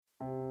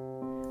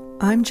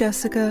I'm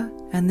Jessica,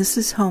 and this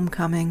is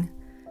Homecoming,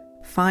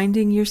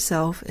 finding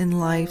yourself in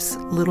life's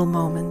little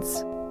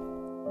moments.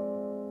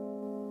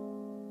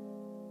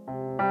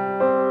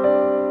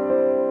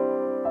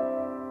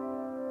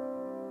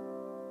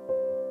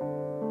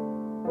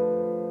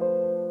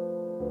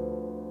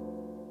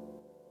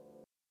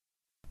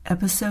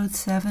 Episode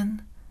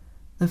 7,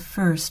 The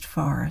First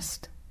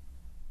Forest.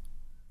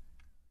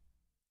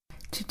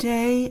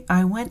 Today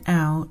I went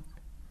out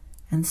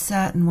and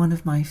sat in one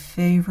of my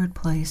favorite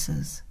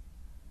places.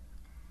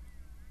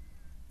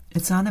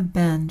 It's on a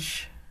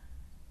bench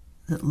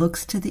that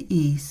looks to the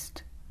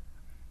east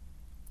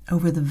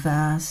over the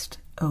vast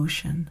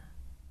ocean.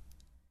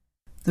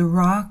 The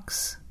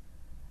rocks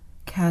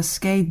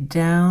cascade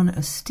down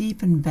a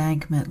steep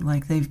embankment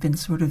like they've been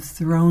sort of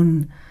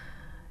thrown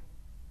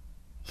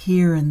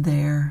here and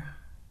there.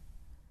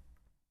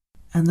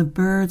 And the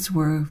birds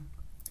were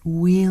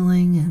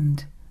wheeling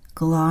and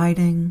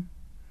gliding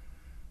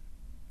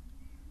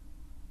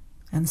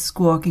and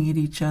squawking at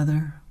each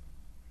other.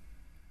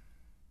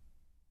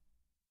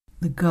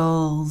 The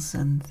gulls,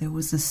 and there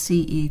was a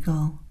sea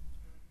eagle,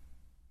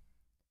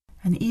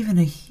 and even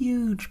a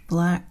huge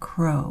black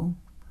crow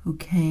who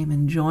came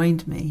and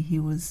joined me. He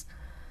was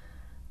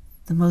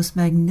the most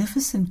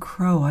magnificent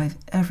crow I've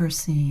ever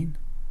seen.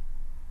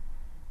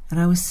 And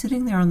I was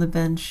sitting there on the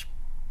bench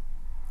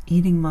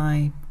eating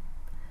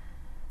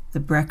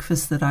the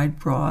breakfast that I'd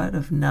brought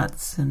of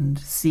nuts and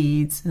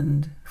seeds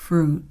and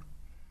fruit.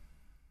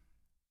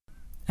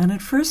 And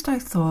at first I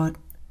thought,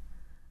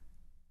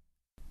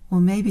 well,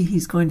 maybe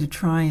he's going to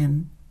try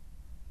and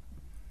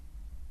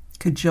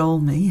cajole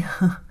me,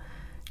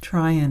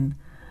 try and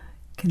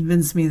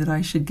convince me that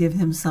I should give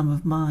him some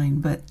of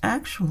mine. But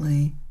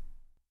actually,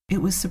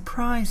 it was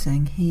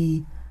surprising.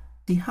 He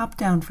hopped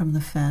down from the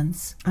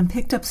fence and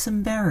picked up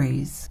some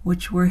berries,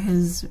 which were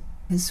his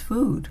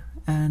food,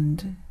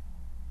 and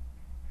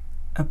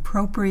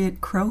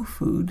appropriate crow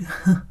food,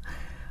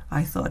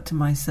 I thought to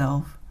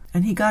myself.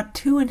 And he got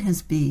 2 in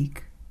his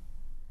beak.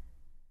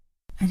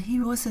 And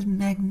he was a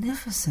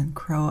magnificent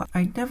crow.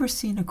 I'd never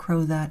seen a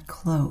crow that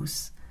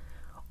close,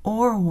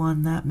 or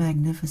one that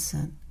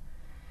magnificent.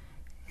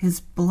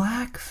 His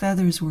black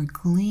feathers were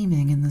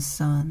gleaming in the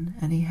sun,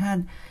 and he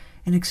had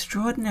an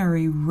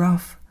extraordinary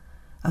ruff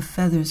of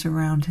feathers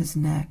around his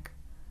neck.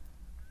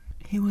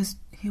 He was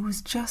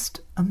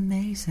just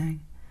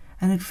amazing.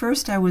 And at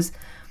first I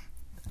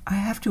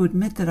have to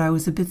admit that I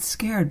was a bit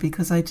scared,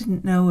 because I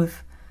didn't know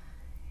if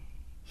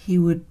he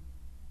would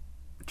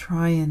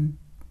try and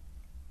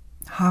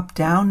hop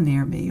down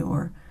near me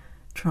or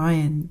try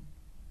and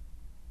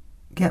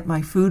get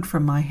my food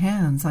from my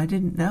hands. I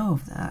didn't know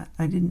of that.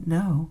 I didn't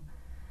know.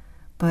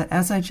 But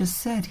as I just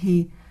said,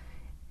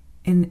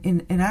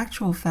 in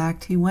actual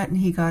fact, he went and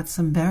he got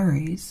some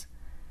berries,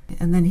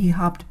 and then he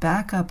hopped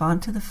back up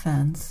onto the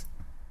fence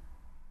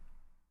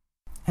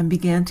and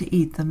began to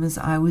eat them as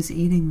I was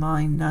eating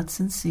mine nuts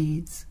and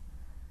seeds.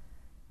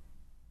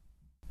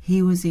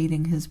 He was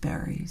eating his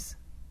berries.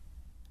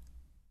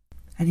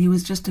 And he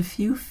was just a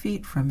few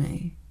feet from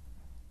me.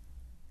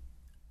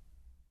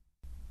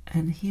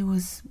 And he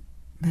was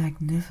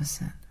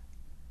magnificent.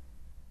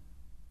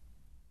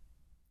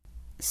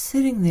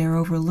 Sitting there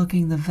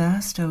overlooking the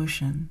vast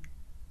ocean,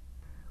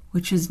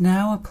 which is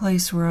now a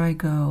place where I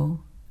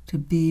go to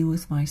be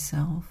with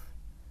myself,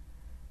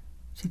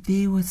 to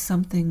be with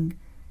something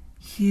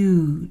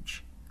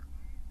huge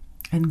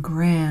and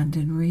grand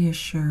and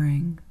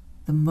reassuring,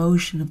 the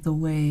motion of the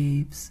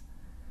waves,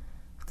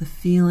 the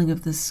feeling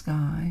of the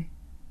sky,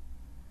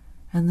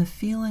 and the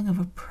feeling of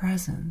a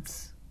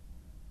presence.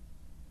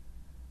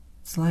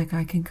 It's like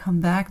I can come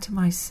back to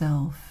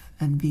myself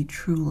and be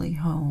truly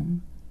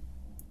home.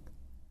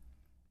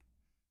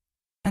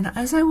 And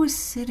as I was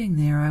sitting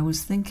there, I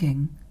was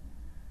thinking,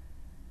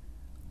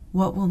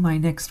 what will my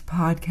next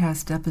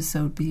podcast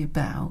episode be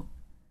about?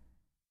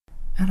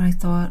 And I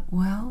thought,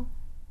 well,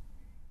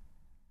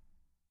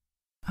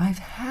 I've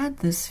had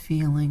this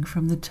feeling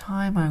from the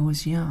time I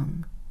was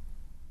young.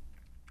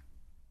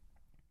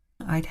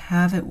 I'd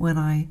have it when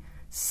I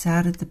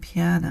sat at the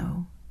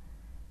piano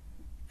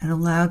and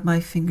allowed my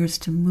fingers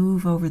to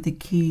move over the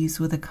keys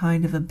with a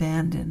kind of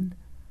abandon.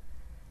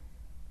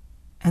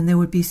 And there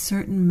would be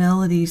certain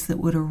melodies that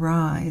would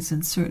arise,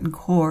 and certain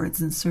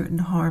chords and certain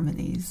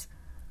harmonies.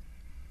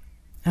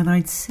 And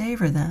I'd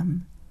savor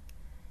them.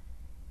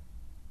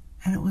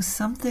 And it was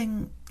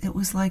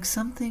like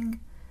something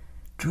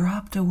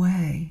dropped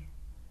away.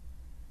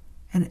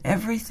 And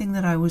everything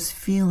that I was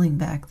feeling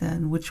back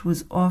then, which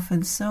was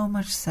often so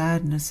much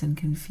sadness and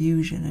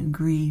confusion and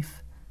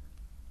grief.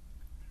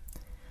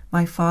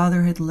 My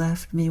father had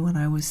left me when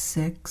I was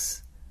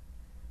 6.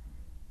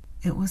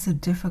 It was a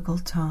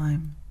difficult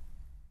time.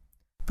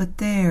 But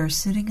there,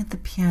 sitting at the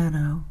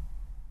piano,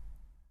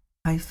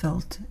 I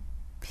felt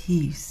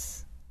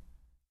peace.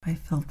 I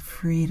felt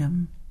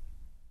freedom.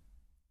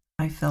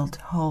 I felt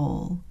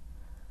whole.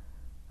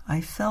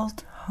 I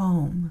felt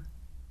home.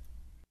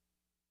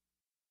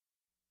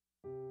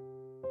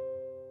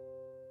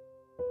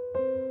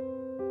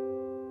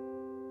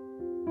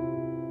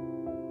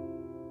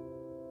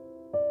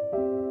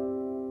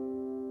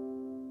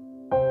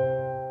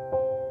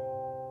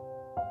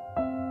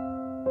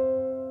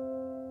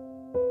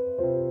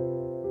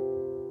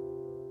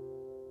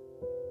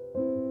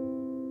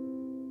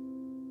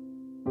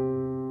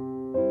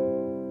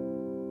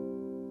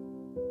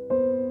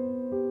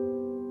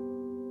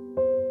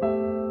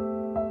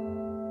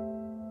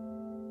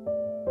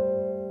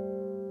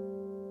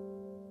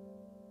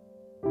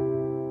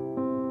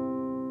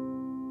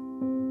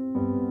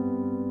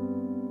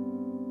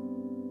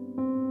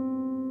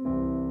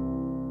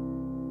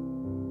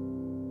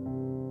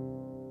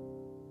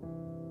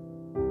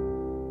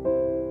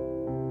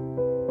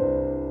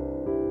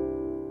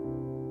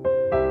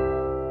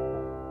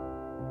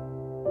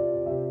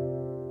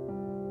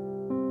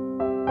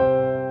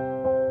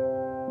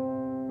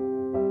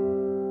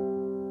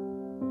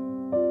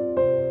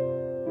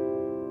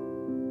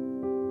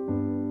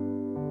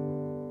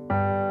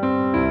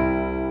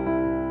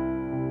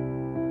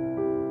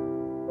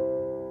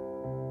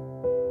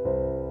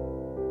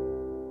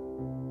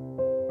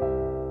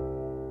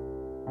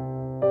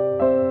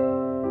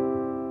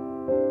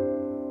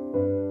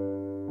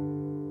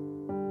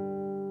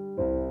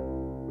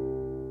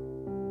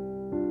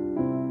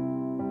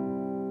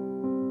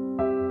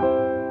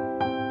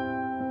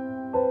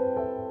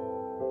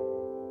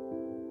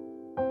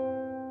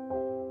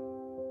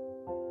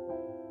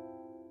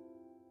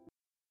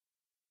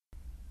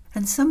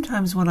 And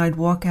sometimes when I'd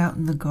walk out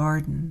in the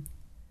garden,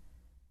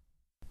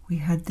 we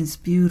had this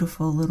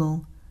beautiful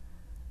little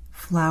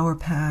flower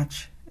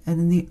patch, and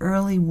in the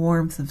early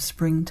warmth of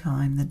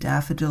springtime, the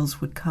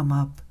daffodils would come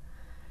up,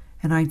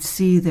 and I'd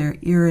see their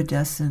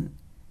iridescent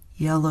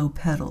yellow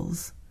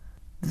petals,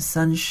 the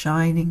sun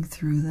shining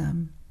through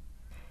them.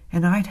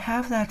 And I'd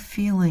have that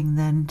feeling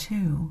then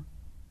too.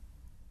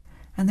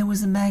 And there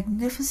was a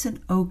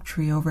magnificent oak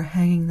tree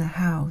overhanging the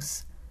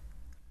house.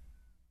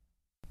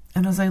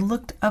 And as I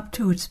looked up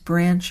to its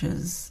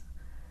branches,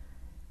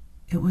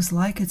 it was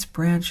like its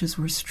branches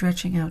were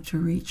stretching out to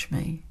reach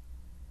me.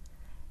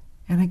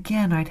 And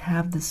again, I'd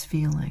have this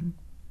feeling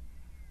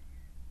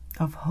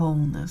of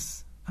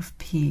wholeness, of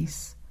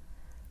peace,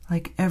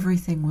 like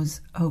everything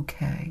was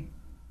okay.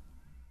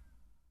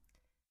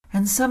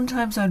 And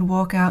sometimes I'd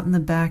walk out in the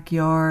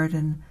backyard,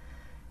 and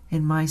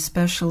in my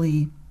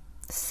especially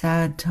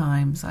sad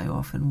times, I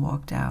often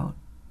walked out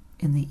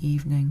in the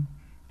evening,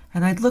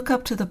 and I'd look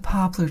up to the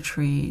poplar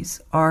trees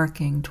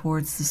arcing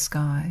towards the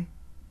sky.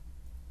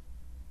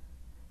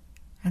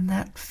 And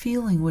that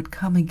feeling would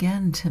come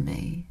again to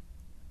me.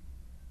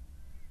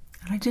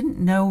 And I didn't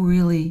know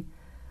really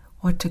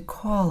what to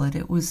call it.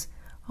 It was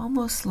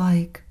almost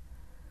like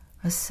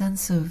a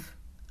sense of,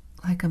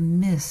 like a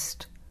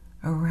mist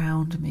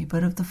around me,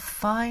 but of the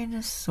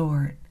finest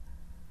sort.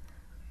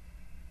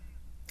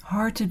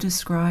 Hard to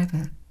describe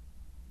it.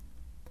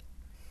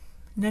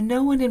 Now,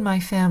 no one in my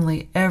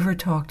family ever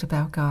talked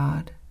about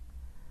God.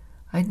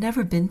 I'd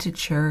never been to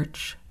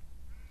church,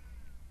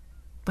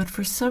 but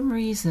for some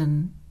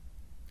reason,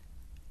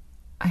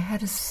 I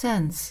had a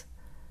sense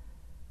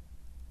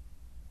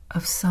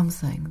of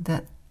something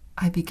that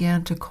I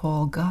began to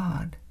call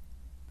God.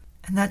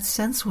 And that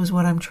sense was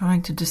what I'm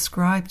trying to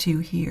describe to you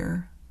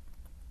here.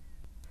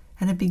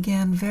 And it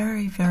began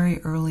very, very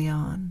early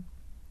on.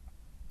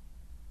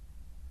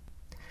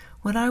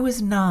 When I was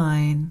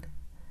 9,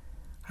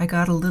 I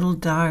got a little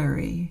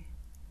diary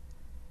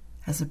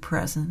as a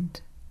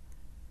present,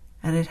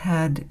 and it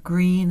had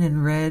green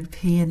and red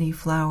peony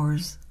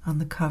flowers on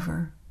the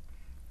cover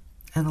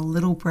and a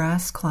little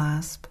brass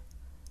clasp.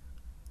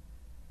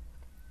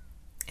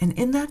 And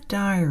in that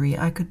diary,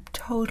 I could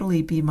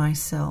totally be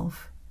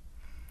myself.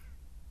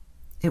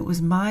 It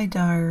was my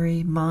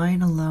diary,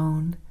 mine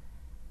alone,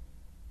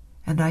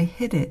 and I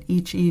hid it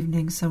each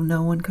evening so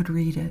no one could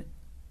read it.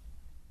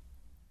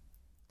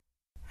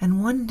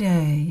 And one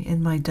day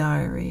in my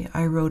diary,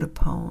 I wrote a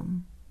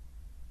poem.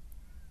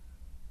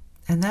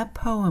 And that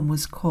poem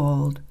was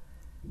called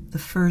The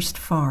First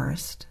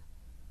Forest.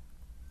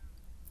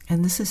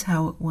 And this is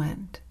how it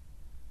went.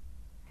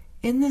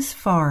 In this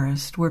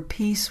forest where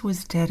peace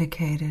was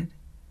dedicated,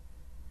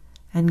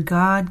 and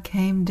God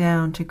came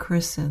down to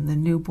christen the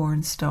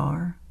newborn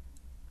star,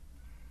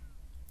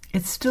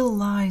 it still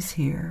lies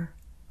here,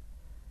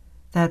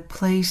 that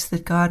place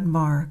that God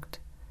marked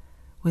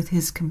with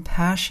his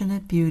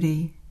compassionate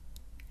beauty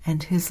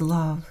and his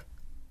love.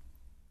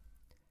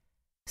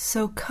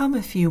 So come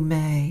if you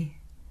may,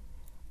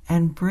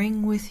 and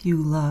bring with you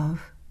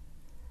love,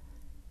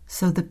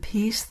 so the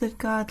peace that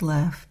God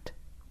left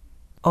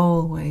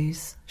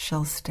always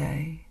shall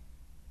stay.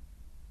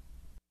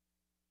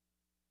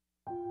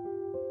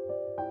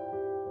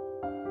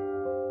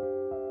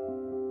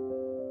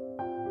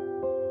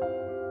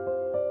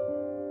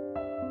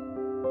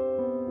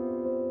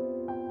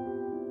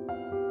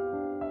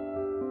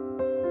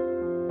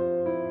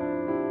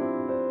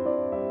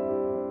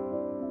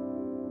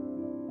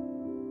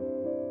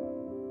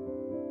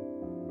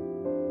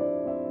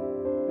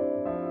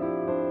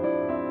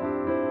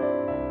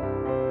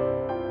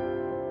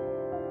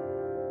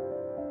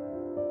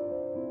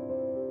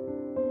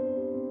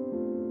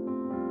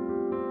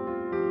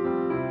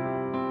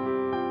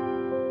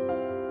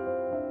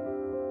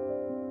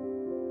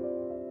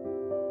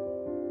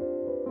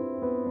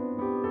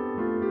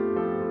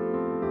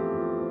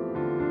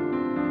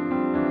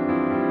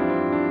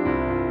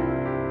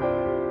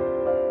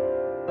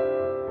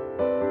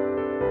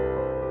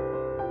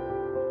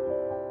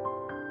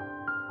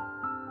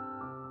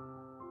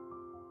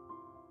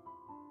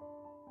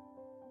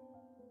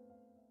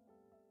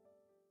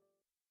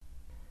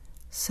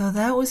 So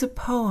that was a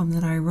poem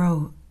that I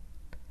wrote,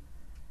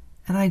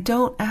 and I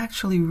don't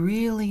actually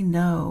really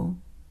know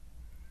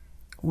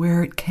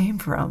where it came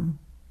from.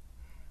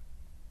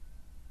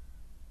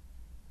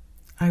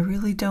 I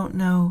really don't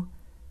know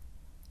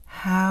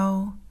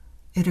how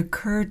it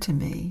occurred to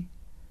me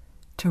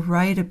to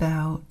write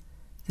about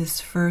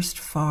this first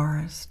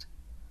forest.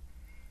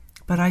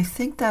 But I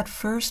think that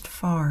first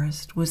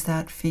forest was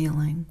that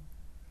feeling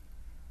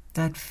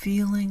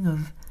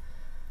of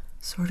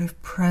sort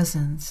of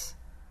presence,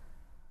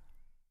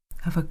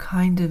 of a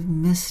kind of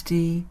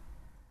misty,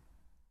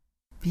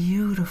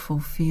 beautiful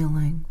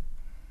feeling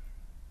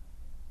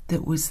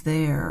that was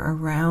there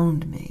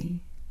around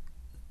me,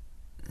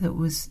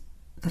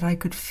 that I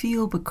could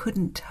feel but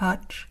couldn't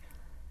touch,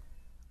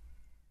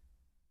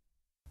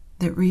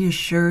 that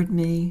reassured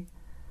me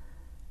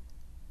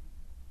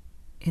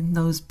in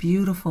those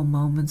beautiful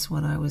moments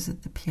when I was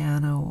at the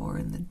piano or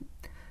in the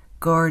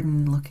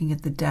garden looking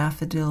at the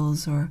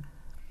daffodils, or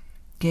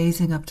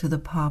gazing up to the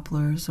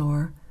poplars,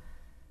 or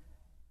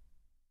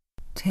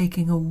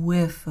taking a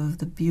whiff of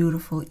the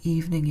beautiful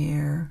evening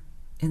air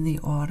in the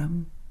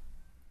autumn,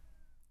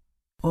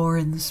 or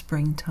in the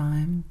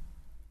springtime,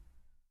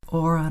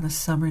 or on a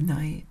summer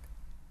night.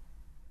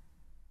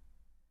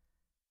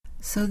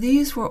 So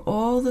these were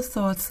all the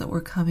thoughts that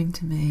were coming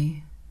to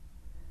me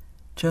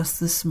just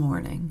this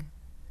morning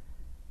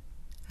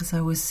as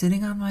I was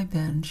sitting on my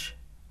bench,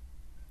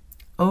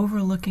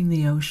 overlooking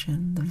the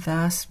ocean, the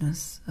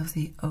vastness of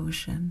the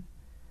ocean,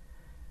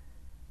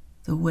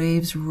 the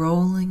waves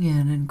rolling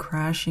in and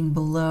crashing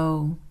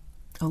below,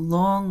 a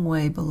long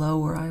way below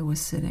where I was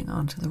sitting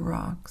onto the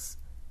rocks.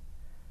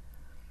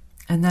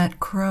 And that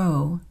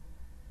crow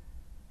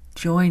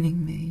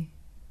joining me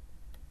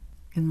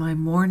in my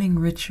morning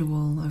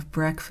ritual of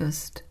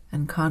breakfast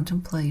and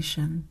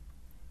contemplation.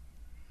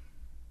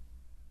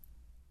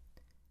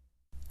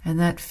 And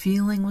that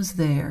feeling was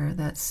there,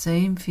 that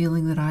same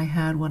feeling that I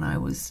had when I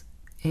was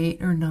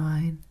 8 or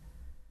 9.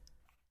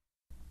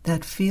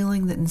 That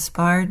feeling that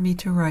inspired me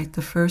to write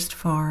The First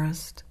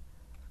Forest,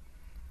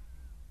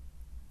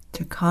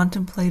 to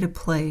contemplate a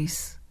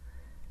place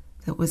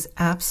that was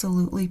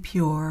absolutely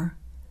pure,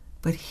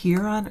 but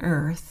here on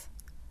earth,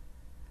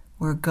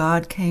 where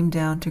God came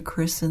down to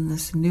christen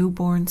this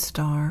newborn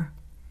star.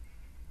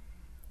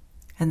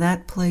 And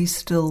that place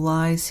still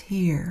lies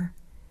here.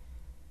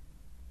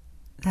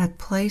 That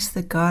place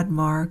that God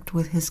marked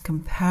with his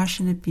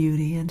compassionate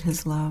beauty and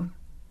his love.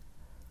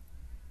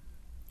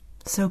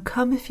 So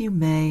come if you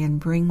may and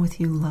bring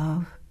with you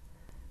love,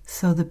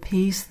 so the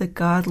peace that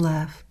God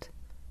left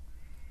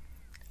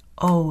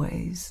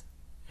always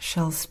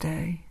shall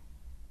stay.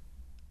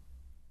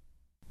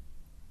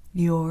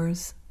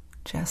 Yours,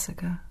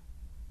 Jessica.